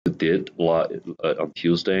did on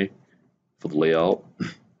Tuesday for the layout.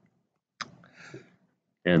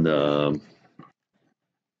 And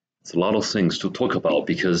it's a lot of things to talk about,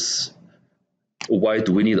 because why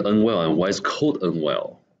do we need unwell, and why is code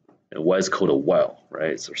unwell, and why is code a well,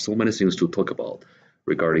 right? So there's so many things to talk about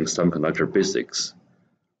regarding semiconductor basics.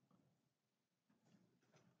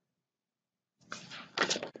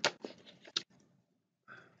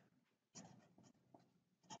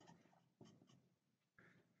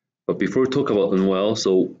 But before we talk about unwell,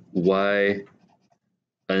 so why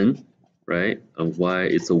n, right? And why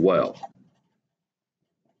it's a well,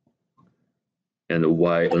 and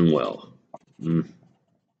why unwell.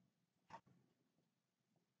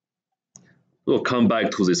 We'll come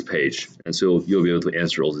back to this page, and so you'll be able to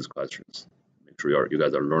answer all these questions. Make sure you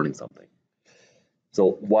guys are learning something.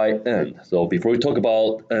 So why n? So before we talk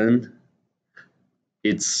about n,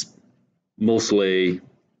 it's mostly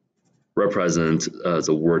represent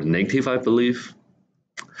the word negative, I believe,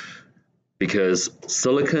 because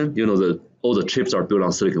silicon, you know, all the chips are built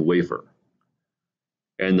on silicon wafer,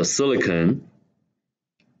 and the silicon,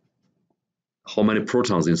 how many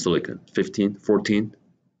protons in silicon? 15, 14?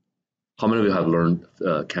 How many of you have learned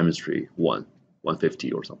chemistry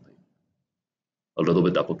 150 or something? A little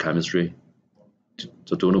bit about chemistry.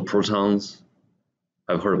 So do you know protons?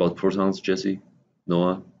 I've heard about protons, Jesse,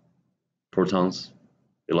 Noah, protons,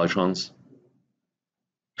 electrons.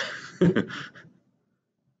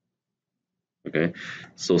 Okay,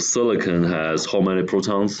 so silicon has how many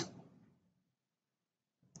protons?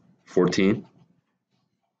 14.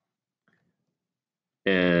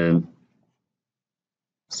 And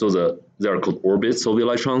so they are called orbits of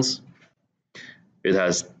electrons. It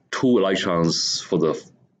has 2 electrons for the,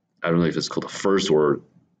 I don't know if it's called the first or,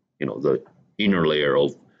 you know, the inner layer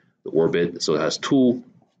of the orbit. So it has 2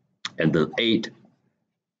 and then 8.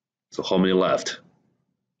 So how many left?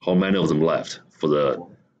 How many of them left for the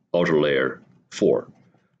outer layer? 4.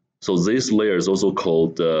 So this layer is also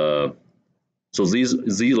called, so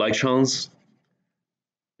these electrons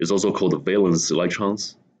is also called the valence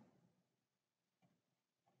electrons.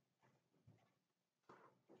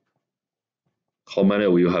 How many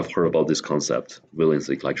of you have heard about this concept, valence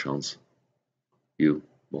electrons? You,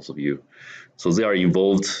 most of you. So they are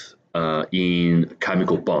involved in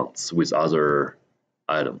chemical bonds with other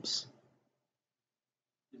atoms.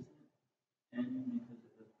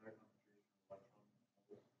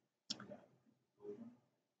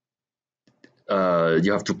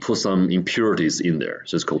 You have to put some impurities in there,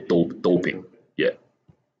 so it's called doping. Yeah.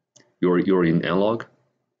 You're in analog,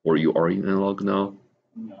 or you are in analog now?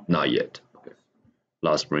 No. Not yet. Okay.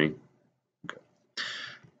 Last spring. Okay.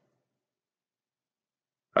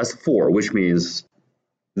 That's 4, which means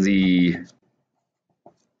a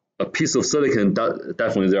piece of silicon,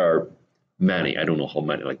 definitely there are many, I don't know how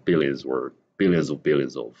many, like billions or billions of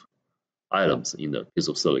atoms in the piece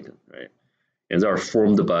of silicon, right? And they are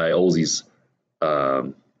formed by all these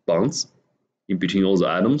bonds in between all the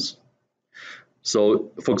atoms.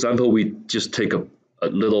 So for example, we just take a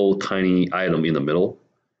little tiny atom in the middle,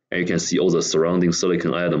 and you can see all the surrounding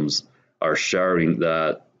silicon atoms are sharing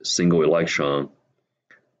that single electron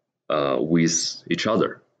with each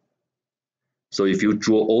other. So if you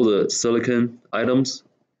draw all the silicon atoms,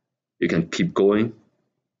 you can keep going,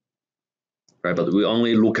 right? But we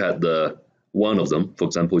only look at the one of them. For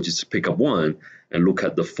example, just pick up one and look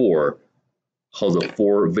at the 4, how the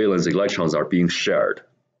 4 valence electrons are being shared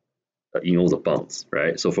in all the bonds,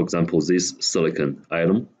 right? So for example, this silicon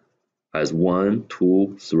atom has 1,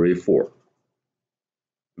 2, 3, 4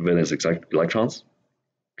 valence electrons,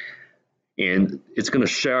 and it's going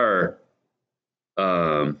to share,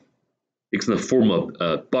 it's going to form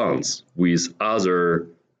bonds with other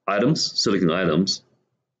atoms, silicon atoms,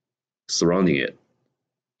 surrounding it.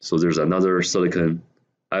 So there's another silicon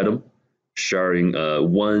atom sharing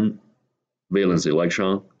 1 valence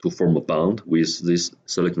electron to form a bond with this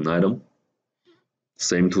silicon atom,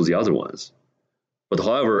 same to the other ones. But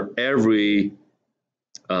however, every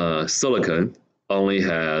silicon only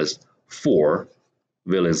has 4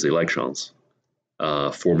 valence electrons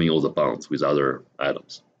forming all the bonds with other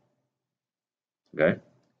atoms. Okay, and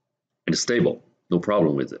it's stable, no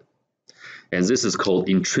problem with it. And this is called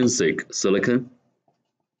intrinsic silicon.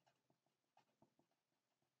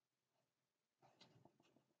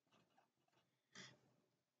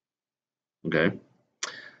 Okay.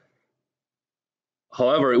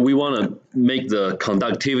 However, we want to make the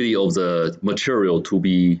conductivity of the material to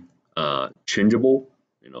be changeable.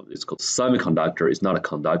 You know, it's called semiconductor. It's not a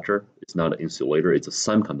conductor. It's not an insulator. It's a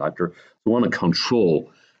semiconductor. We want to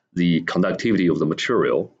control the conductivity of the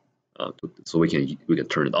material So we can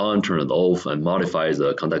turn it on, turn it off, and modify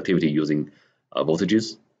the conductivity using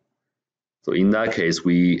voltages. So in that case,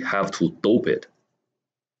 we have to dope it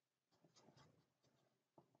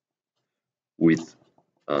with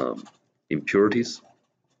impurities.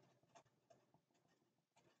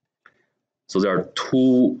 So there are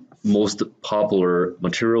two most popular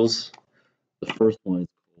materials. The first one is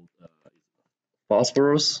called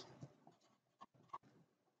phosphorus,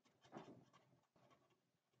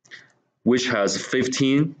 which has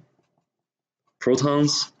 15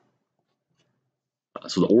 protons.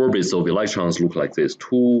 So the orbits of electrons look like this: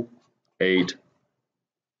 2, 8,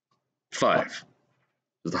 5.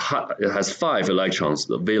 It has 5 electrons,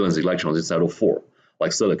 the valence electrons instead of 4,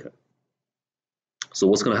 like silicon. So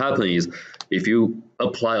what's going to happen is, if you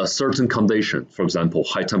apply a certain condition, for example,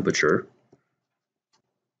 high temperature,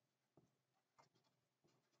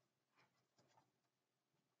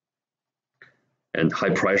 and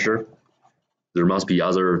high pressure, there must be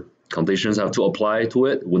other conditions have to apply to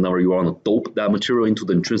it whenever you want to dope that material into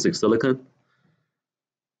the intrinsic silicon.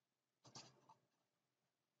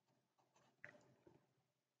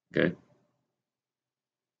 Okay.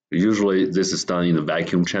 Usually this is done in a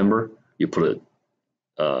vacuum chamber. You put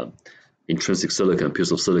a intrinsic silicon,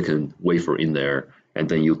 piece of silicon wafer in there, and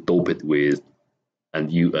then you dope it with,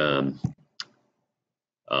 and you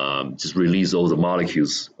just release all the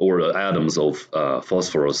molecules or the atoms of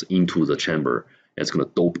phosphorus into the chamber. And it's going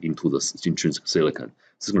to dope into the intrinsic silicon.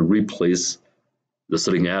 It's going to replace the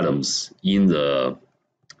silicon atoms in the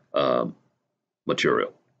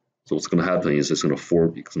material. So what's going to happen is it's going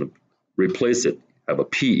to replace it, have a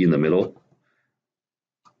P in the middle,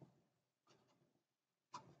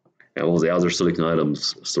 and all the other silicon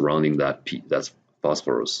atoms surrounding that P, that's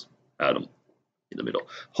phosphorus atom in the middle.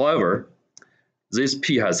 However, this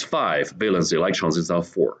P has 5 valence electrons instead of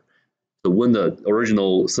 4. So when the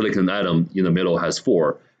original silicon atom in the middle has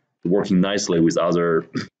 4, it's working nicely with other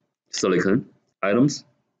silicon atoms.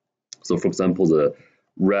 So for example, the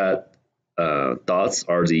red dots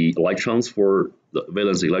are the electrons for the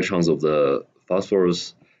valence electrons of the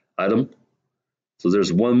phosphorus atom. So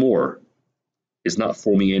there's one more. It's not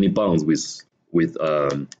forming any bonds with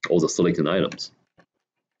all the silicon atoms.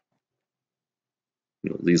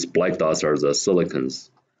 These black dots are the silicon's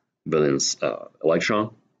valence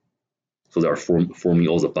electron. So they are forming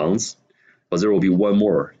all the bonds. But there will be one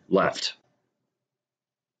more left.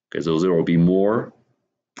 Okay, so there will be more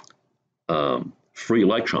free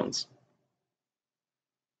electrons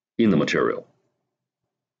in the material.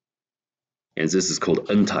 And this is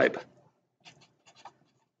called N-type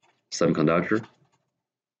semiconductor.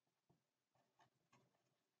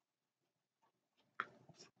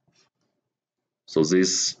 So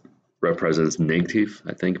this represents negative,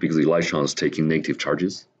 I think, because the electron is taking negative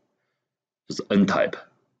charges. It's N-type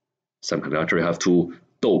semiconductor. You have to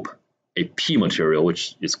dope a P material,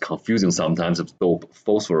 which is confusing sometimes, to dope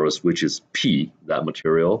phosphorus, which is P, that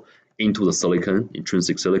material, into the silicon,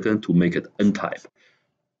 intrinsic silicon, to make it N-type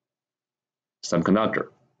semiconductor,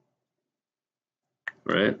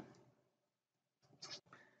 right?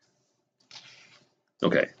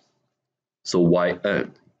 Okay, so why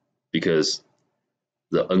N? Because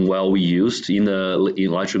the N well we used in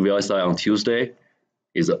electric VLSI on Tuesday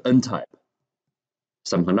is an N-type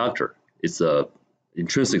semiconductor. It's a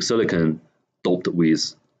intrinsic silicon doped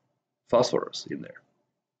with phosphorus in there.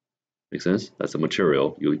 Make sense? That's the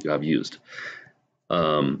material you have used.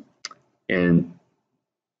 And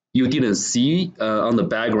you didn't see on the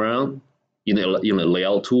background in a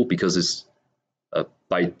layout tool, because it's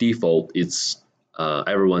by default, it's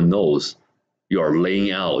everyone knows you are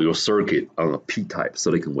laying out your circuit on a P-type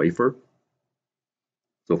silicon wafer.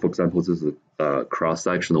 So for example, this is a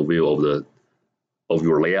cross-sectional view of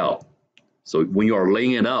your layout. So when you are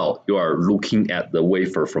laying it out, you are looking at the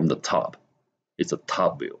wafer from the top. It's a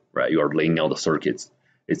top view, right? You are laying out the circuits.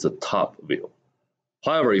 It's a top view.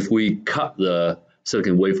 However, if we cut the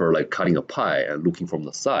silicon wafer like cutting a pie and looking from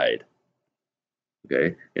the side,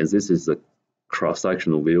 okay, and this is a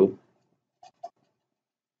cross-sectional view.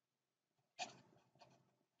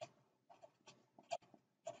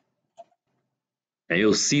 And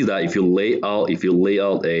you'll see that if you lay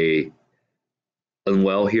out a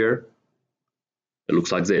N-well here, it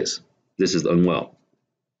looks like this. This is the N-well.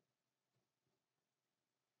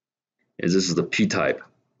 And this is the P-type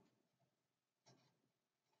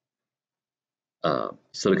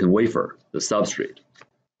silicon wafer, the substrate.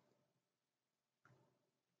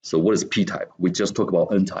 So what is P-type? We just talked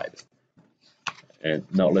about N-type. And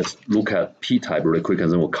now let's look at P-type really quick,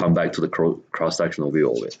 and then we'll come back to the cross-sectional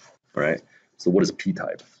view of it. All right. So what is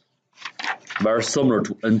P-type? Very similar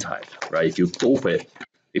to N-type, right? If you dope it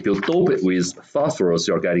If you dope it with phosphorus,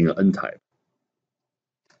 you're getting an N-type.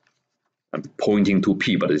 I'm pointing to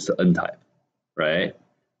P, but it's an N-type, right?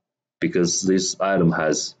 Because this atom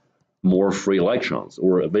has more free electrons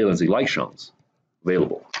or valence electrons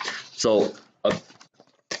available. So a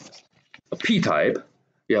P-type,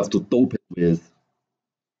 you have to dope it with,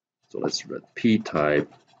 so let's write P-type,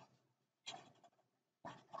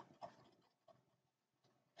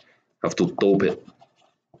 have to dope it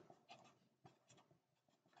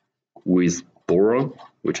with boron,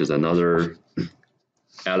 which is another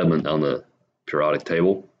element on the periodic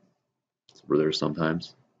table. It's there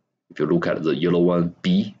sometimes. If you look at the yellow one,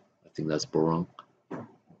 B, I think that's boron.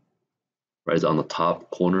 Right on the top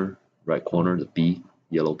corner, right corner, the B,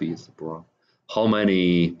 yellow B is the boron. How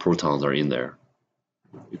many protons are in there?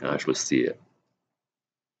 You can actually see it.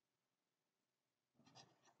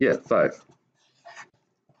 Yeah, 5.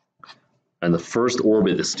 And the first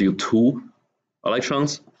orbit is still 2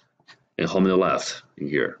 electrons. And how many left in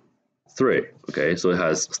here? 3. Okay, so it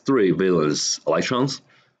has 3 valence electrons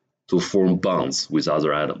to form bonds with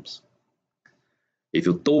other atoms. If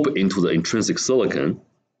you dope into the intrinsic silicon,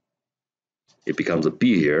 it becomes a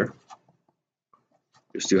B here.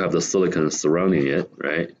 You still have the silicon surrounding it,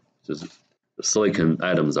 right? Just the silicon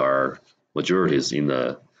atoms are majorities in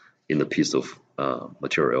the piece of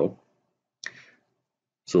material.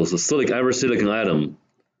 So the every silicon atom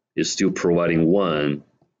is still providing 1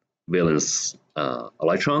 valence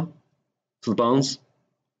electron to the bonds.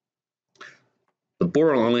 The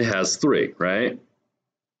boron only has 3, right?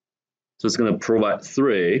 So it's going to provide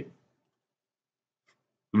 3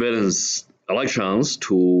 valence electrons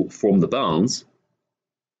to form the bonds,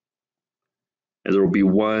 and there will be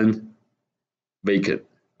 1 vacant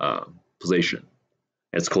position.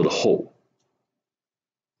 It's called a hole.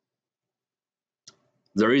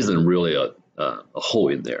 There isn't really a hole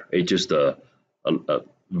in there. It's just a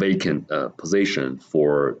vacant position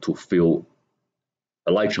to fill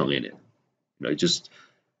electron in it. You know,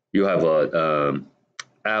 you have a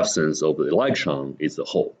absence of the electron is a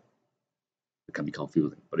hole. It can be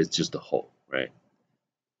confusing, but it's just a hole, right?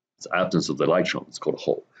 It's absence of the electron. It's called a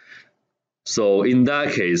hole. So in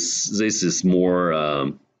that case, this is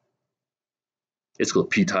more. It's called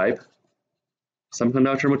P-type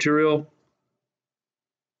semiconductor material.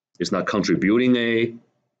 It's not contributing a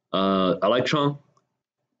electron,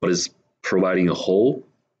 but it's providing a hole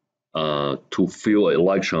to fill an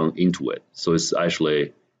electron into it. So it's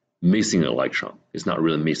actually missing an electron. It's not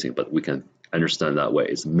really missing, but we can understand that way.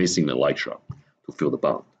 It's missing an electron to fill the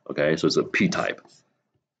bond. Okay, so it's a P-type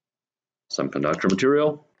semiconductor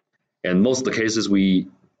material. And most of the cases we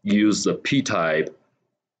use the P-type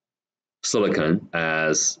silicon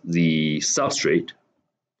as the substrate.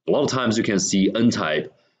 A lot of times you can see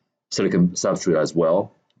N-type silicon substrate as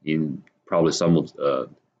well. In probably some of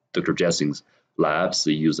Dr. Jessing's labs,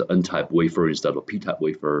 they use the N-type wafer instead of P-type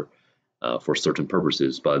wafer for certain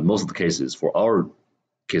purposes. But most of the cases, for our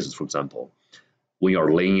cases, for example, when you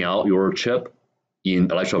are laying out your chip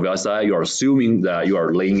in electron VLSI, you are assuming that you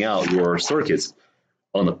are laying out your circuits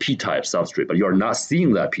on a P-type substrate, but you are not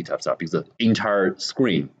seeing that P-type substrate because the entire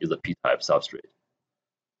screen is a P-type substrate.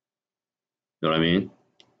 You know what I mean?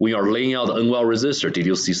 When you are laying out the N-well resistor, did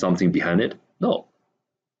you see something behind it? No.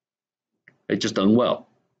 It's just N-well.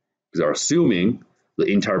 Because you're assuming the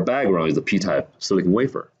entire background is a P-type silicon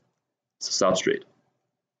wafer. It's a substrate.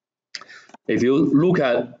 If you look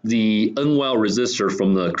at the N-well resistor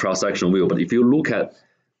from the cross-sectional view, but if you look at,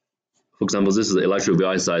 for example, this is the electric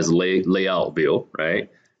VLSI's layout view, right?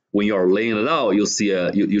 When you are laying it out, you'll see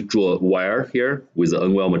you draw a wire here with the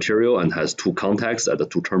N-well material and has 2 contacts at the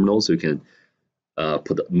 2 terminals. So you can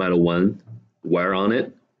put the metal 1 wire on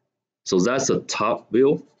it. So that's the top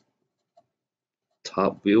view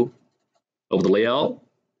of the layout,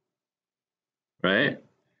 right?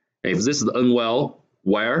 And if this is the N-well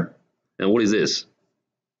wire, then what is this?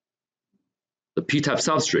 The P-type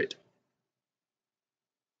substrate.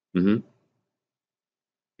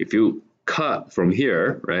 If you cut from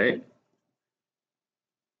here, right?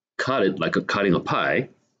 Cut it like cutting a pie,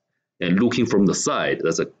 and looking from the side,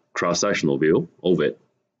 that's a cross-sectional view of it.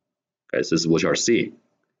 Okay, so this is what you are seeing.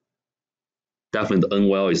 Definitely the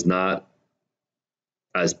N-well is not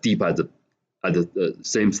as deep at the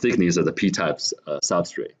same thickness as the P-type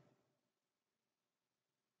substrate.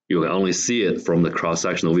 You can only see it from the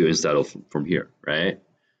cross-sectional view instead of from here, right?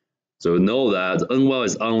 So know that the N-well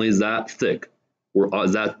is only that thick or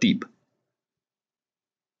that deep.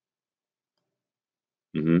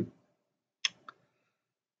 And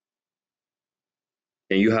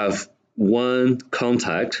you have one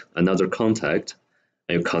contact, another contact,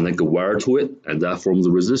 and you connect the wire to it, and that forms a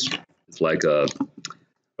resistor. It's like a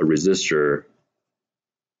a resistor,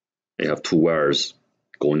 you have two wires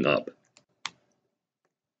going up.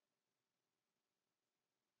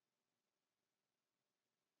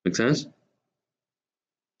 Make sense?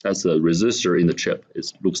 That's a resistor in the chip.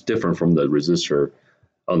 It looks different from the resistor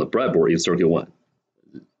on the breadboard in circuit 1.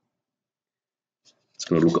 It's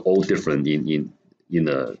going to look all different in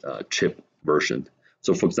the chip version.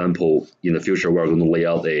 So for example, in the future, we're going to lay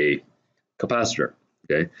out a capacitor.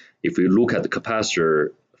 Okay, if we look at the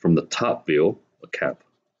capacitor from the top view, a cap,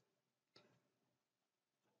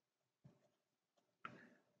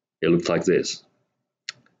 it looks like this.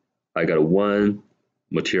 I got one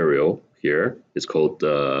material here. It's called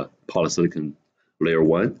polysilicon layer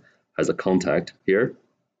 1. Has a contact here,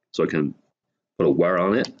 so I can put a wire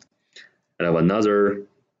on it. And I have another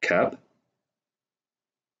cap,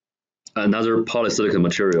 another polysilicon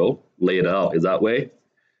material laid out is that way.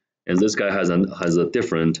 And this guy has a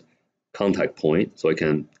different contact point, so I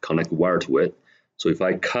can connect wire to it. So if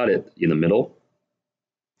I cut it in the middle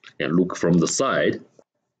and look from the side,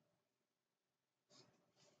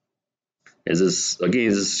 and this again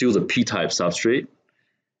is still the P-type substrate,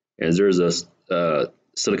 and there's a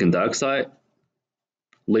silicon dioxide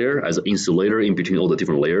layer as an insulator in between all the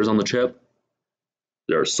different layers on the chip.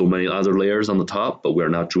 There are so many other layers on the top, but we're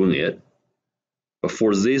not drawing it. But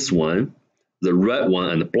for this one, the red one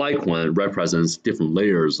and the black one represents different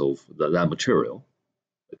layers of that material.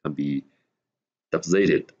 It can be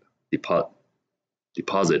deposited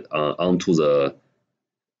onto the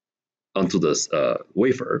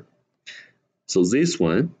wafer. So this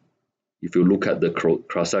one, if you look at the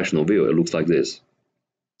cross-sectional view, it looks like this.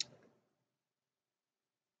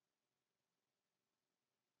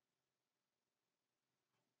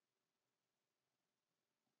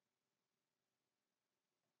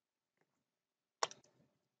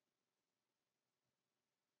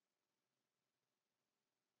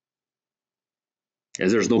 And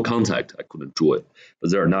there's no contact, I couldn't draw it, but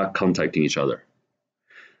they are not contacting each other.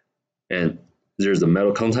 And there's a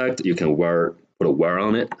metal contact, you can put a wire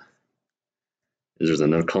on it. There's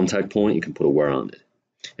another contact point, you can put a wire on it.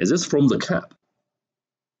 And this is from the cap.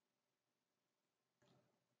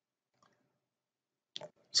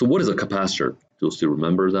 So what is a capacitor? Do you still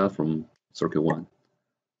remember that from circuit 1?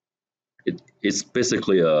 It's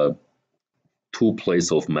basically two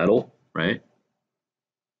plates of metal, right?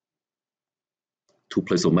 Two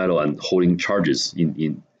plates of metal and holding charges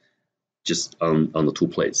in just on the two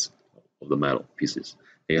plates of the metal pieces.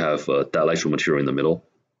 You have dielectric material in the middle,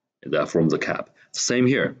 and that forms the cap. Same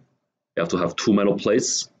here. You have to have two metal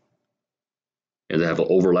plates, and they have an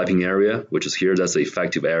overlapping area, which is here. That's the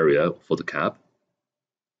effective area for the cap.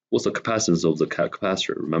 What's the capacitance of the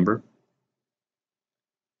capacitor? Remember?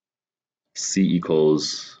 C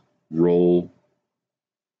equals rho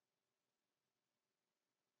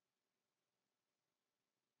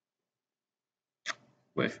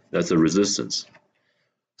wait, that's the resistance.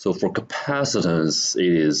 So for capacitance,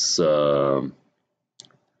 it is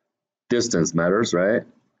distance matters, right?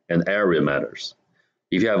 And area matters.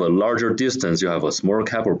 If you have a larger distance, you have a smaller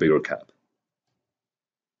cap or bigger cap.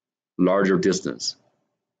 Larger distance.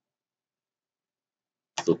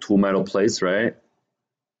 So two metal plates, right?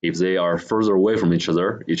 If they are further away from each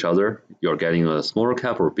other, you're getting a smaller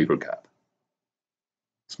cap or a bigger cap.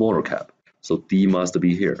 Smaller cap. So D must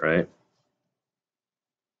be here, right?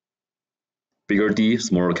 Bigger D,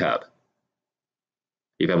 smaller cap.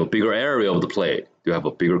 If you have a bigger area of the plate, do you have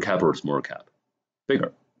a bigger cap or a smaller cap?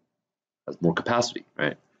 Bigger. Has more capacity,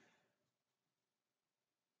 right?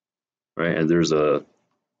 Right, and there's a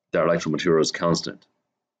dielectric material is constant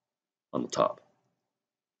on the top.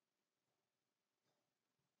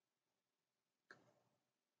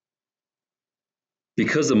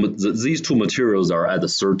 Because these two materials are at a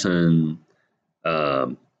certain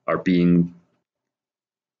are being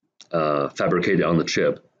fabricated on the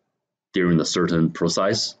chip during a certain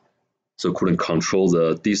process, so couldn't control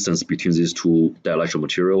the distance between these two dielectric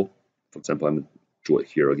material. For example, I'm going to draw it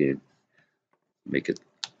here again, make it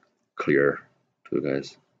clear to you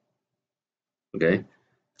guys. Okay,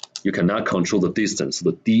 you cannot control the distance, so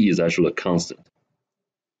the D is actually a constant.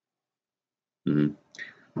 And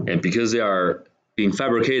because they are being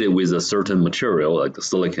fabricated with a certain material like the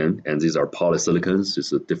silicon, and these are polysilicons,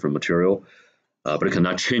 it's a different material, but it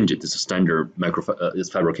cannot change it. It's a standard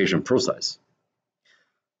fabrication process.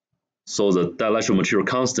 So the dielectric material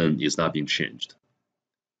constant is not being changed.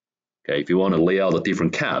 Okay, if you want to lay out a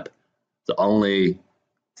different cap, the only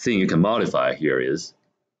thing you can modify here is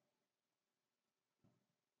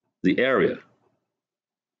the area.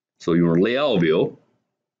 So your layout view,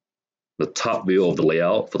 the top view of the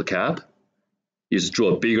layout for the cap, is draw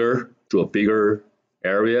a bigger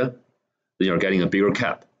area, then you're getting a bigger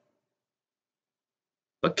cap.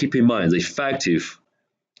 But keep in mind, the effective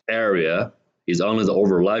area is only the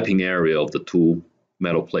overlapping area of the two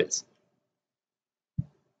metal plates.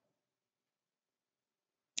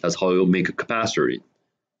 That's how you make a capacitor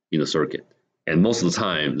in a circuit. And most of the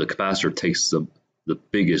time, the capacitor takes the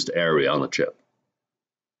biggest area on the chip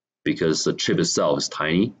because the chip itself is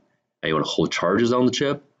tiny and you want to hold charges on the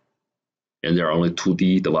chip, and there are only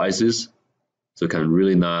 2D devices, so you can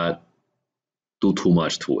really not do too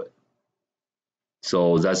much to it.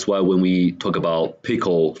 So that's why when we talk about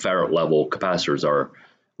picofarad level capacitors are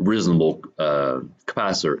reasonable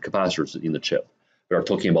capacitors in the chip. We are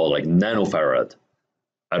talking about like nanofarad.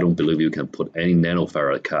 I don't believe you can put any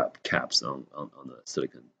nanofarad caps on the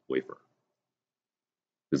silicon wafer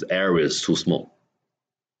because the area is too small.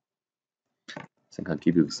 I think I'll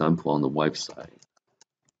give you an example on the wipe side.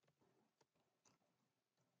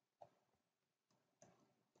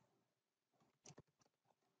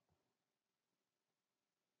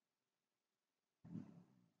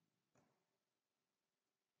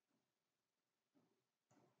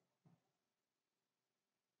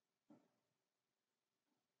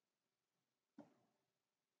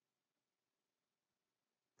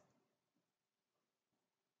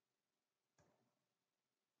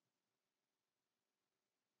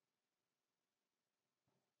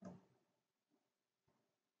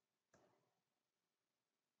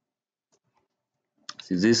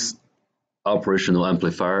 See, this operational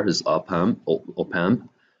amplifier is op-amp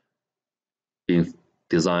being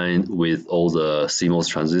designed with all the CMOS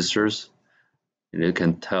transistors. And you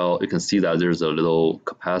can see that there's a little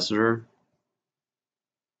capacitor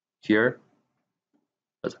here.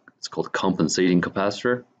 It's called compensating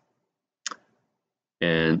capacitor.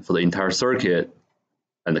 And for the entire circuit,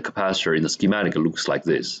 and the capacitor in the schematic, it looks like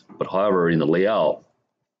this. But however, in the layout,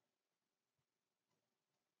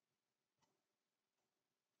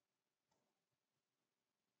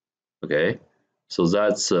 okay, so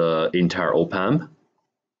that's entire op-amp.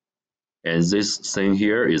 And this thing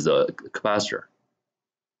here is a capacitor.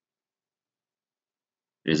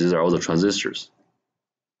 And these are all the transistors.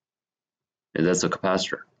 And that's a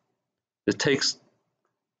capacitor. It takes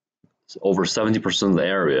over 70% of the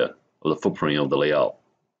area of the footprint of the layout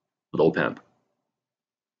of the op-amp,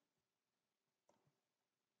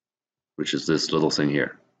 which is this little thing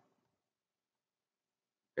here.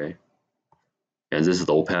 Okay. And this is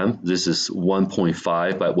the op-amp. This is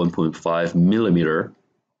 1.5 by 1.5 millimeter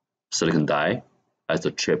silicon die as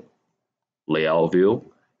the chip layout view.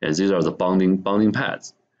 And these are the bonding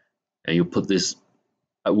pads. And you put this,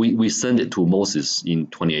 we sent it to Moses in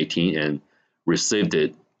 2018 and received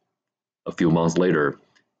it a few months later.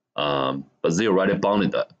 But they already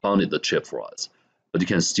bonded the chip for us. But you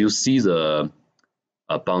can still see the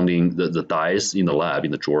bonding, the dies in the lab,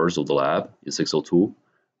 in the drawers of the lab in 602.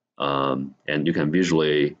 And you can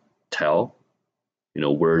visually tell,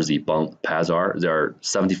 where the bond pads are. They are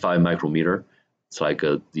 75 micrometer. It's like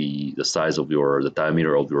the size of the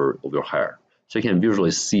diameter of your hair. So you can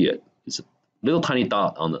visually see it. It's a little tiny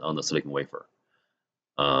dot on the silicon wafer.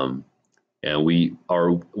 And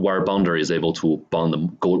our wire bonder is able to bond the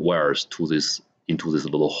gold wires into this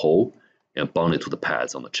little hole and bond it to the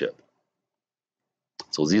pads on the chip.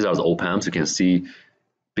 So these are the op-amps. You can see,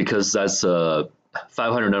 because that's 500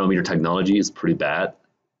 nanometer technology is pretty bad,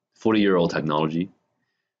 40-year-old technology.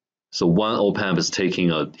 So one op-amp is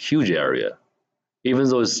taking a huge area, even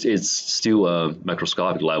though it's still a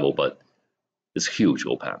microscopic level, but it's huge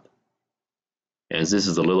op-amp. And this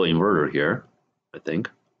is a little inverter here, I think.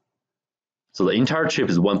 So the entire chip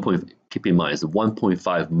is keep in mind, it's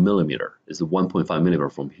 1.5 millimeter. It's 1.5 millimeter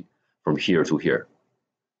from here to here.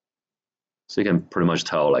 So you can pretty much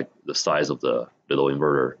tell like the size of the little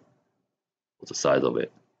inverter, what's the size of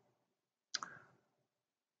it.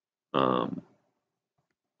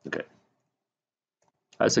 Okay,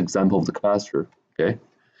 that's an example of the capacitor. Okay,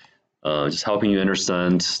 just helping you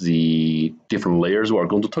understand the different layers. We're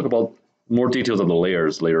going to talk about more details of the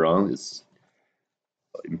layers later on. It's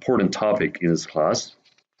an important topic in this class.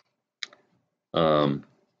 But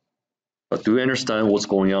do you understand what's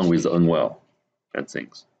going on with the unwell and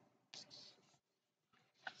things?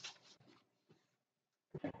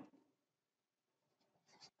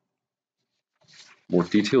 More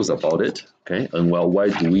details about it. Okay, and well, why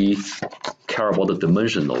do we care about the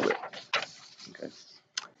dimension of it? Okay.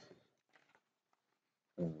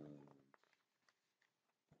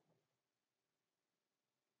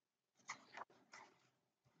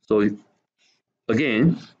 So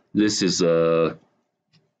again, this is a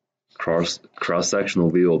cross-sectional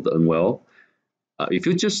view of the unwell. If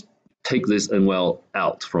you just take this unwell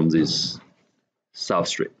out from this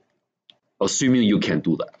substrate, assuming you can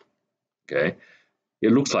do that. Okay,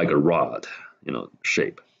 it looks like a rod,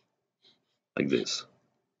 shape like this.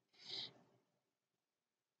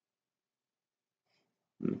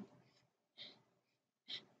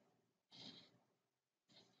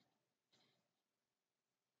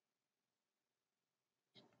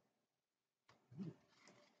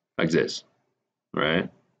 Like this, right?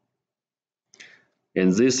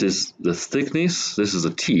 And this is the thickness. This is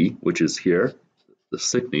a T, which is here, the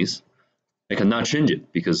thickness. I cannot change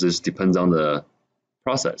it because this depends on the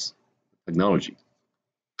process, technology.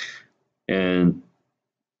 And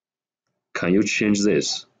can you change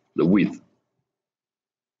this, the width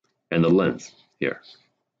and the length here?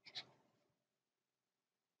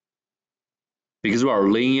 Because we are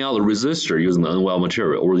laying out the resistor using the unweld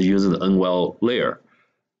material or using the unweld layer.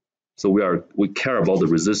 So we care about the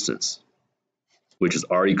resistance, which is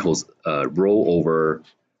R equals rho over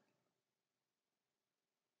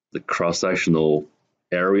the cross-sectional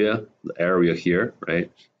area, the area here,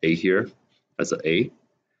 right? A here, that's an A.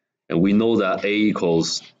 And we know that A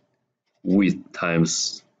equals width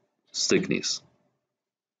times thickness.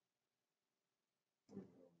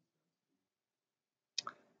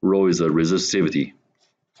 Rho is a resistivity.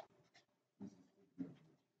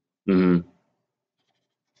 Mm-hmm.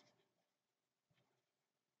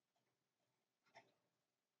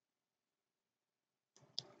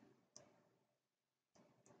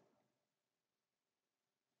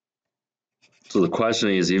 So the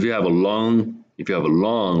question is, if you have a long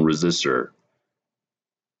resistor,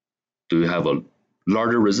 do you have a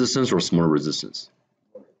larger resistance or smaller resistance?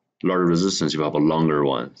 Larger resistance, you have a longer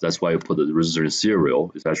one. That's why you put the resistor in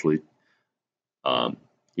serial. It's actually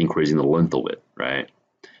increasing the length of it, right?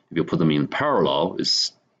 If you put them in parallel,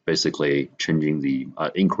 it's basically changing the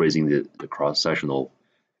increasing the cross-sectional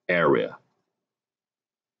area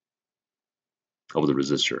of the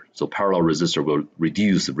resistor. So parallel resistor will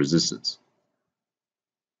reduce the resistance,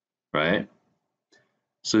 right?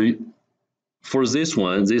 So for this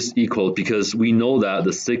one, this equal, because we know that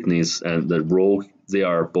the thickness and the rho, they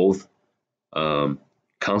are both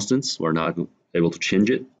constants. We're not able to change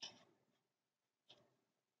it.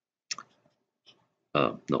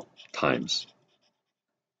 No, times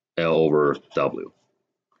L over W.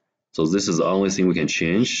 So this is the only thing we can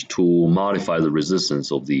change to modify the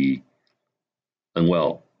resistance of the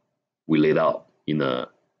unweld we laid out in the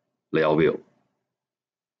layout view.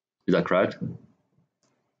 Is that correct?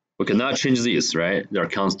 We cannot change these, right? They are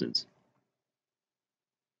constants.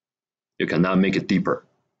 You cannot make it deeper.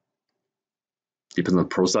 Depends on the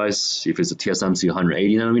process. If it's a TSMC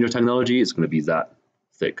 180 nanometer technology, it's going to be that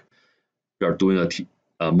thick. If you are doing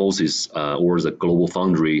a Moses or the Global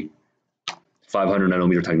Foundry 500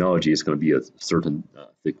 nanometer technology, it's going to be a certain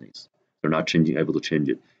thickness. They're not able to change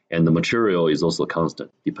it. And the material is also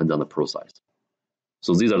constant, depends on the process.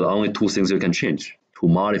 So these are the only two things you can change to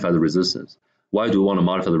modify the resistance. Why do you want to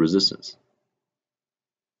modify the resistance?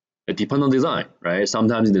 It depends on design, right?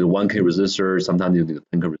 Sometimes you need a 1K resistor, sometimes you need a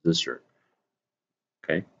 10K resistor.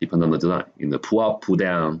 Okay, depends on the design. In the pull up, pull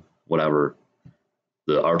down, whatever,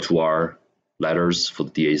 the R2R ladders for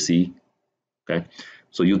the DAC. Okay,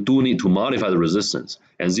 so you do need to modify the resistance,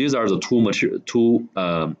 and these are the two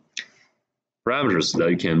parameters that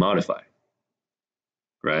you can modify,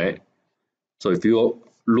 right? So if you're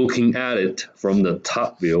looking at it from the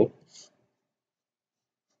top view,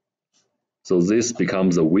 so this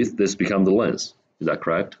becomes the width, this becomes the length. Is that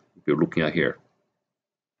correct? If you're looking at here.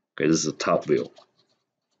 Okay, this is the top view.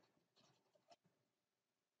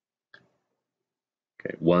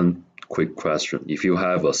 Okay, one quick question. If you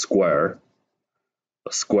have a square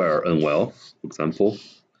unweld, for example,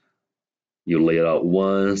 you lay out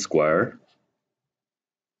one square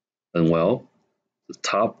unweld, the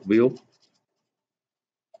top view,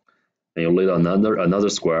 and you lay out another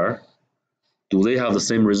square. Do they have the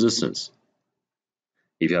same resistance?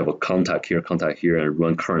 If you have a contact here, and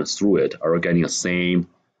run current through it, are you getting the same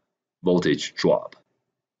voltage drop?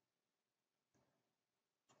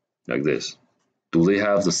 Like this. Do they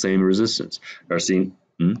have the same resistance? You're seeing,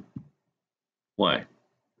 why?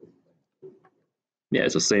 Yeah,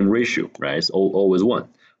 it's the same ratio, right? It's always 1.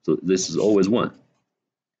 So this is always 1.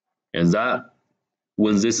 And that,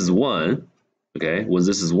 when this is 1, okay, when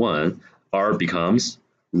this is 1, R becomes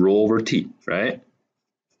rho over T, right?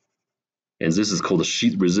 And this is called the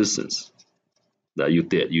sheet resistance that you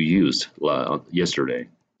used yesterday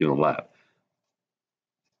in the lab.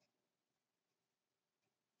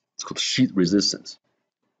 It's called sheet resistance.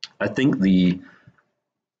 I think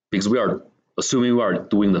because we are assuming we are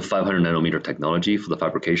doing the 500 nanometer technology for the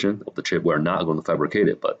fabrication of the chip, we are not going to fabricate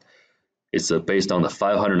it, but It's based on the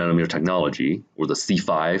 500 nanometer technology, or the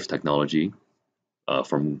C5 technology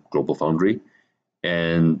from Global Foundry,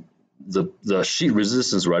 and the sheet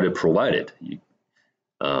resistance already provided. You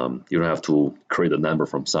don't have to create a number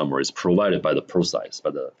from somewhere. It's provided by the process,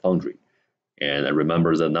 by the foundry. And I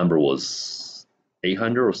remember the number was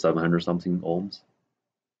 800 or 700 something ohms.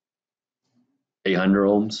 800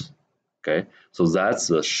 ohms. Okay, so that's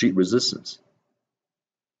the sheet resistance,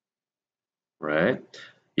 right?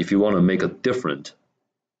 If you want to make a different,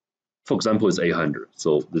 for example, it's 800.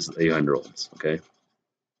 So this is 800 ohms. Okay.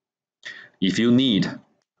 If you need,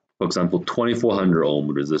 for example, 2400 ohm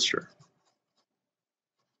resistor,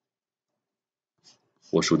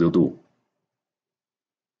 what should you do?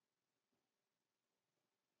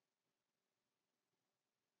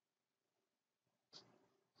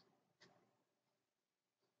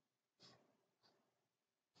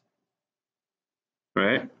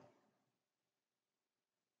 Right?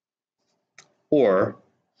 Or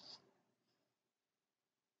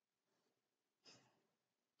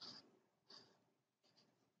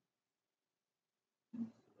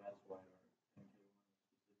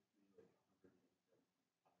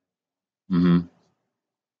you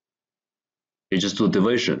just do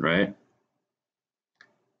division, right?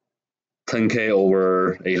 10K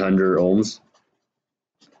over 800 ohms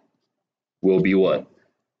will be what?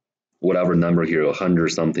 Whatever number here, 100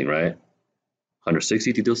 something, right?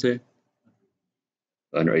 160, did you say?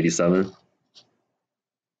 187. For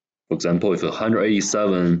example, if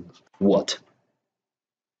 187 watt,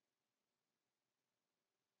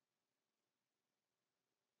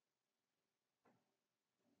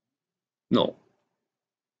 no,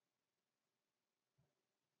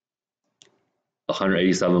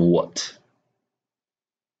 187 watt.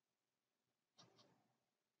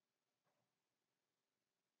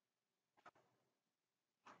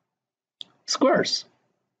 Squares.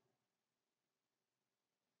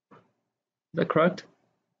 Is that correct?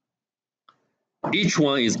 Each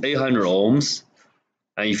one is 800 ohms.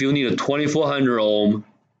 And if you need a 2400 ohm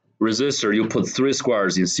resistor, you put 3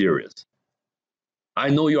 squares in series. I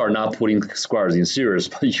know you are not putting squares in series,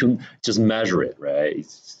 but you just measure it, right?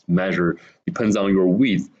 It's measure, depends on your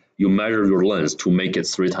width. You measure your length to make it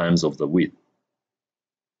 3 times of the width,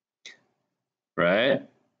 right?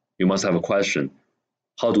 You must have a question.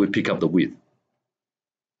 How do we pick up the width?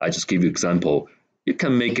 I just give you example. You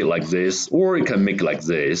can make it like this, or you can make it like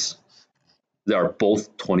this. They are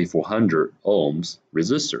both 2400 ohms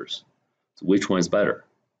resistors. So which one is better?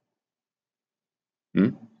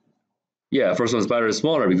 Yeah, first one's better,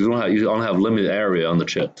 smaller because you don't have limited area on the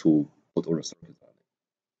chip to put all the circuits on it.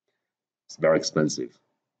 It's very expensive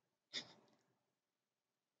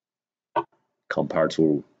compared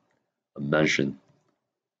to a mansion.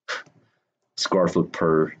 Square foot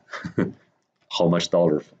per how much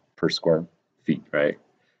dollar per square feet, right?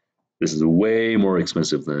 This is way more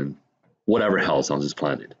expensive than whatever else on this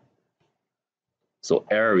planet. So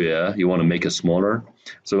area, you want to make it smaller.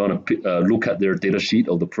 So you want to look at their data sheet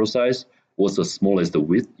of the process. What's the smallest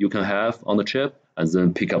width you can have on the chip, and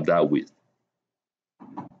then pick up that width.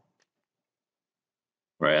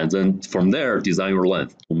 Right, and then from there, design your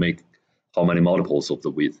length to make how many multiples of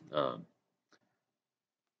the width.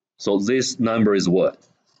 So this number is what?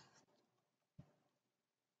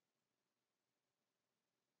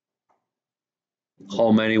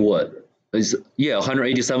 How many what? It's, yeah,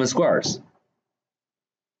 187 squares.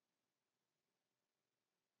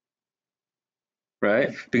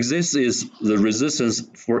 Right? Because this is the resistance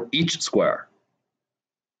for each square.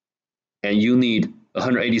 And you need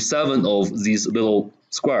 187 of these little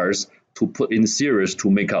squares to put in series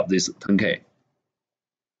to make up this 10K.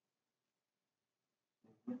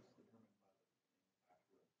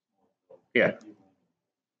 Yeah.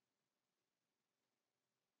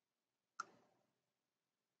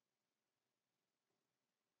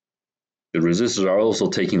 The resistors are also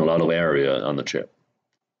taking a lot of area on the chip,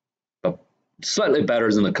 but slightly better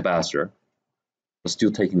than the capacitor, but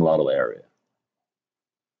still taking a lot of area.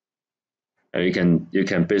 And you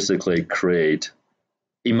can basically create.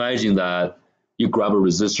 Imagine that you grab a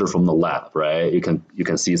resistor from the lab, right? You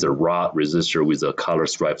can see it's a rod resistor with the color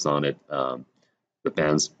stripes on it, the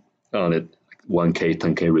bands on it, 1K,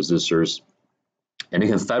 10K resistors, and you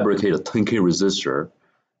can fabricate a 10K resistor.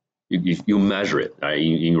 You measure it right,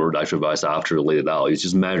 in your lecture device after you laid it out. You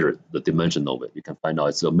just measure the dimension of it. You can find out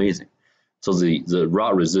it's amazing. So the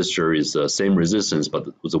rod resistor is the same resistance, but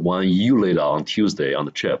the one you laid out on Tuesday on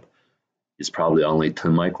the chip is probably only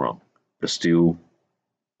 10 micron, but still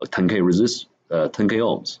a 10K 10K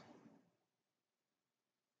ohms.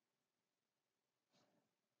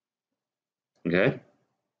 Okay.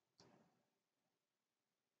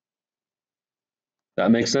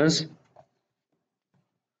 That makes sense?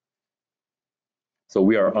 So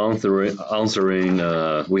we are answering,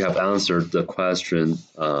 we have answered the question.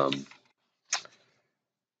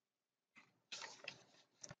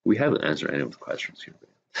 We haven't answered any of the questions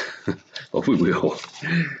here, but we will.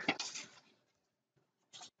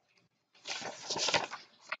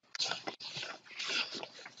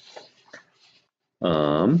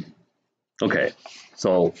 Okay,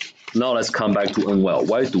 so now let's come back to unwell.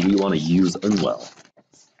 Why do we want to use unwell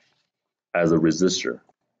as a resistor?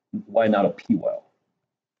 Why not a p-well?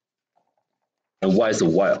 And why is a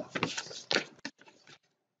well?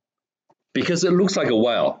 Because it looks like a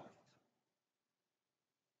well.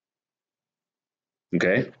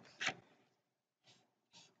 Okay.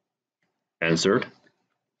 Answered.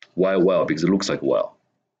 Why well? Because it looks like a well.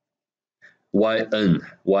 Why n?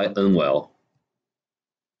 Why unwell?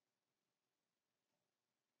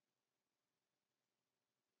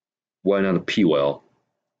 Why not a p-well?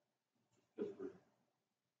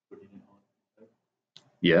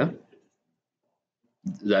 Yeah.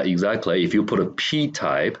 That exactly. If you put a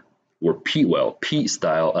p-type or p-well,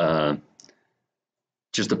 p-style,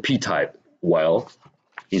 just a p-type well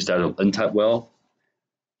instead of n-type well,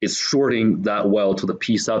 it's shorting that well to the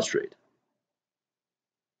p substrate.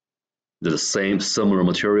 The same similar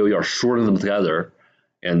material, you are shorting them together,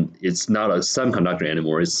 and it's not a semiconductor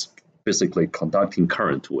anymore. It's basically conducting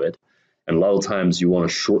current to it. And a lot of times you want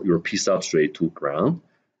to short your p substrate to ground,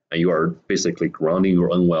 and you are basically grounding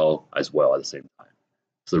your unwell as well at the same time.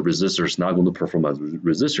 So the resistor is not going to perform as a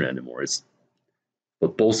resistor anymore.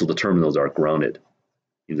 But both of the terminals are grounded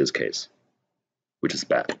in this case, which is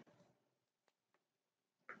bad.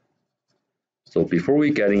 So before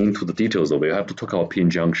we get into the details of it, I have to talk about pin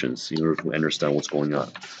junctions in order to understand what's going on.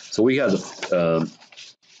 So we have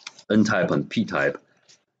n-type and p-type.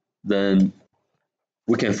 Then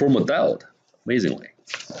we can form a diode, amazingly.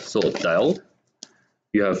 So a diode,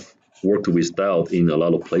 you have worked with diode in a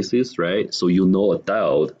lot of places, right? So you know a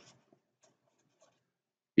diode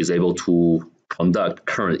is able to conduct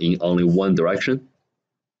current in only one direction,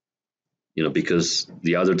 because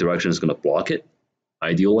the other direction is going to block it,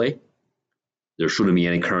 ideally. There shouldn't be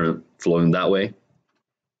any current flowing that way.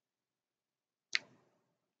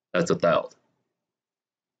 That's a diode,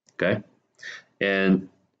 okay? And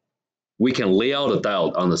we can lay out a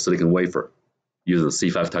diode on the silicon wafer using the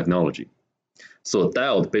C5 technology. So a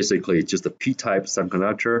diode basically is just a p-type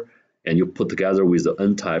semiconductor, and you put together with the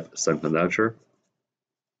n-type semiconductor.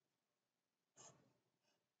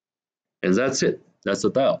 And that's it. That's a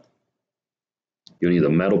diode. You need a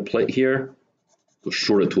metal plate here to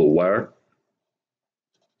short it to a wire.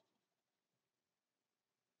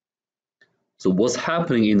 So what's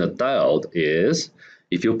happening in a diode is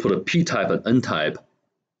if you put a p-type and n-type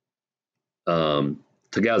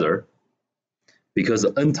together, because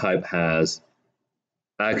the n-type has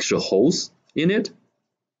actual holes in it,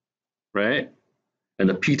 right? And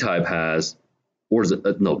the p-type has,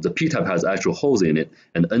 the p-type has actual holes in it,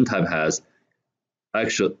 and the n-type has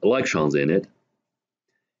actual electrons in it.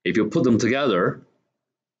 If you put them together,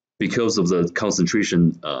 because of the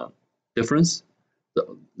concentration difference,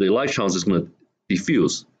 the electrons is going to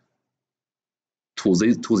diffuse to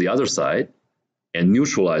the other side and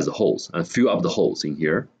neutralize the holes and fill up the holes in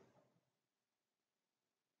here.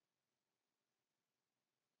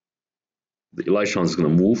 The electrons is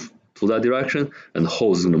going to move to that direction, and the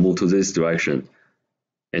holes is going to move to this direction,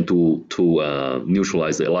 and to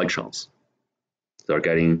neutralize the electrons that are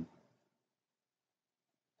getting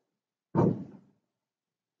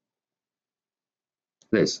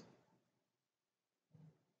this.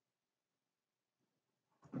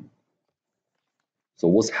 So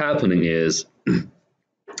what's happening is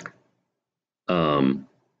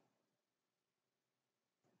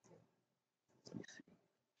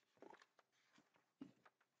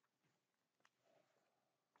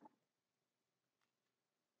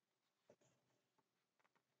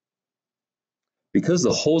because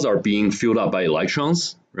the holes are being filled up by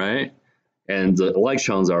electrons, right? And the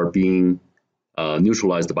electrons are being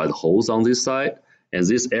neutralized by the holes on this side. And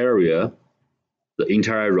this area, the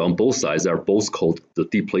entire area on both sides, are both called the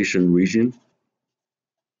depletion region,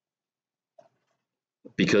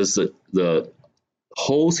 because the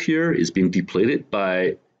holes here is being depleted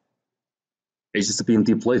by, it's just being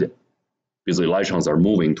depleted because the electrons are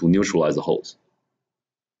moving to neutralize the holes.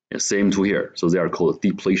 And same to here. So they are called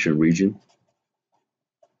depletion region,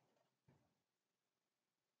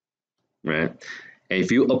 right? And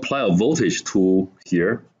if you apply a voltage to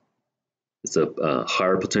here, it's a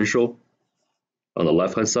higher potential on the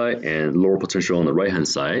left hand side and lower potential on the right hand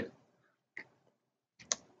side.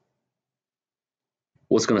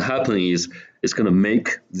 what's going to happen is it's going to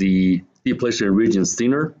make the depletion region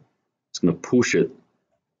thinner. It's going to push it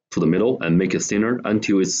to the middle and make it thinner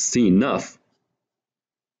until it's thin enough,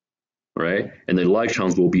 right? And the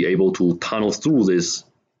electrons will be able to tunnel through this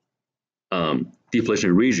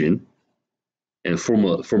depletion region and form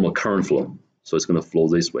a current flow. So it's going to flow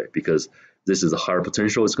this way because this is a higher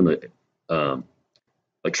potential. It's going to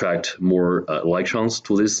attract more electrons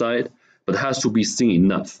to this side, but it has to be thin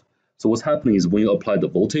enough. So what's happening is when you apply the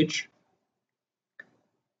voltage,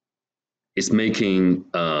 it's taking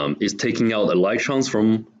out electrons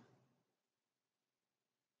from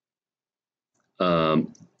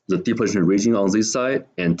the depletion region on this side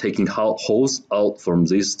and taking holes out from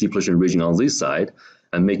this depletion region on this side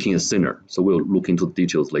and making it thinner. So we'll look into the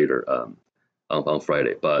details later on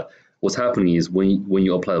Friday. But what's happening is when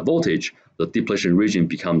you apply the voltage, the depletion region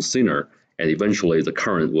becomes thinner, and eventually the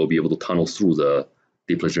current will be able to tunnel through the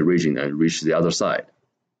depletion region and reach the other side.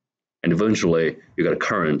 And eventually you got a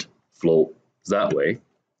current flow that way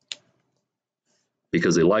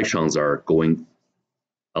because the electrons are going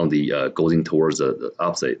on going towards the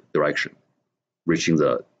opposite direction, reaching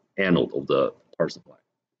the anode of the power supply.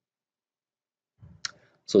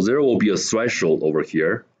 So there will be a threshold over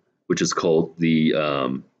here, which is called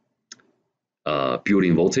the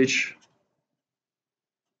built-in voltage.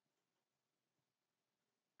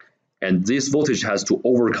 And this voltage has to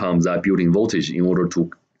overcome that built-in voltage in order to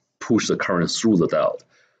push the current through the diode.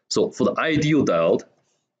 So for the ideal diode,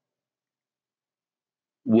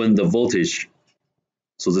 when the voltage,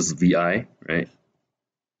 so this is VI, right?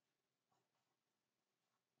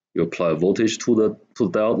 You apply voltage to the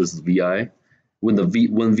diode, this is VI.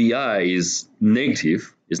 When VI is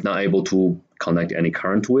negative, it's not able to connect any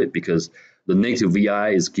current to it because the negative VI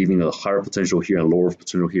is giving a higher potential here and lower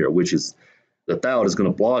potential here, which is the diode is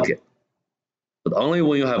going to block it. But only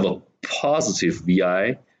when you have a positive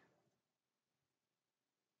VI,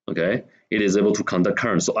 okay, it is able to conduct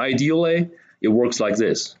current. So ideally, it works like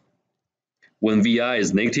this. When VI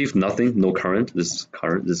is negative, nothing, no current. This is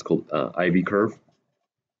current. This is called IV curve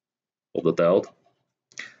of the diode.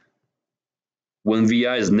 When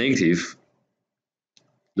VI is negative,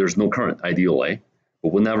 there's no current, ideally.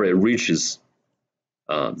 But whenever it reaches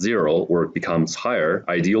 0 or it becomes higher,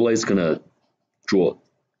 ideally it's going to draw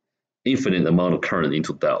infinite amount of current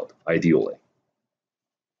into diode, ideally.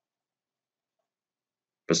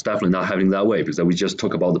 But it's definitely not having that way because we just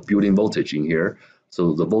talked about the built-in voltage in here.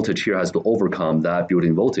 So the voltage here has to overcome that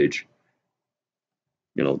built-in voltage.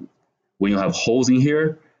 You know, when you have holes in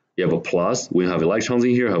here, you have a plus. When you have electrons in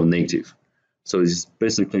here, you have a negative. So it's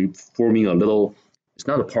basically forming a little, it's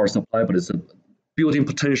not a power supply, but it's a built-in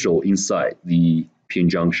potential inside the PN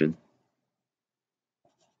junction.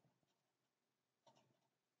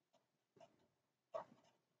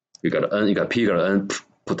 You got N, you got P, you got N,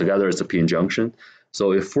 put together it's a PN junction.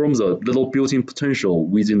 So it forms a little built-in potential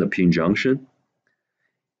within the PN junction.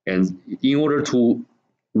 And in order to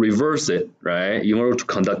reverse it, right, in order to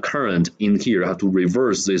conduct current in here, you have to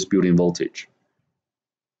reverse this built-in voltage.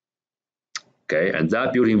 Okay, and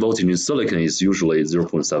that built-in voltage in silicon is usually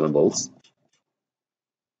 0.7 volts.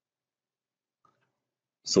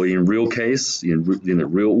 So in real case, in the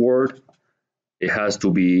real world, it has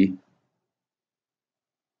to be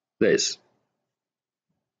this.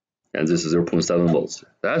 And this is 0.7 volts.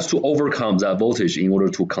 That has to overcome that voltage in order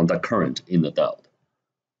to conduct current in the diode.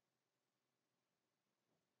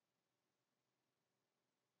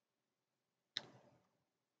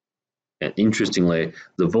 And interestingly,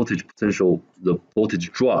 the voltage potential, the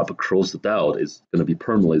voltage drop across the diode is going to be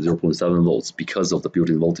permanently 0.7 volts because of the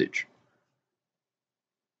built-in voltage.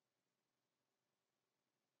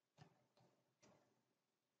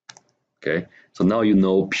 Okay, so now you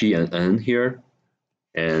know P and N here,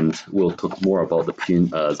 and we'll talk more about the P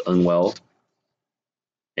as N well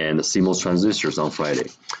and the CMOS transistors on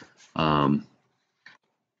Friday.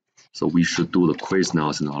 So we should do the quiz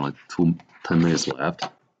now since only 10 minutes left.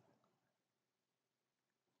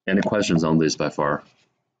 Any questions on this by far?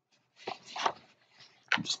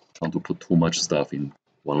 I'm just trying to put too much stuff in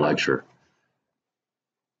one lecture.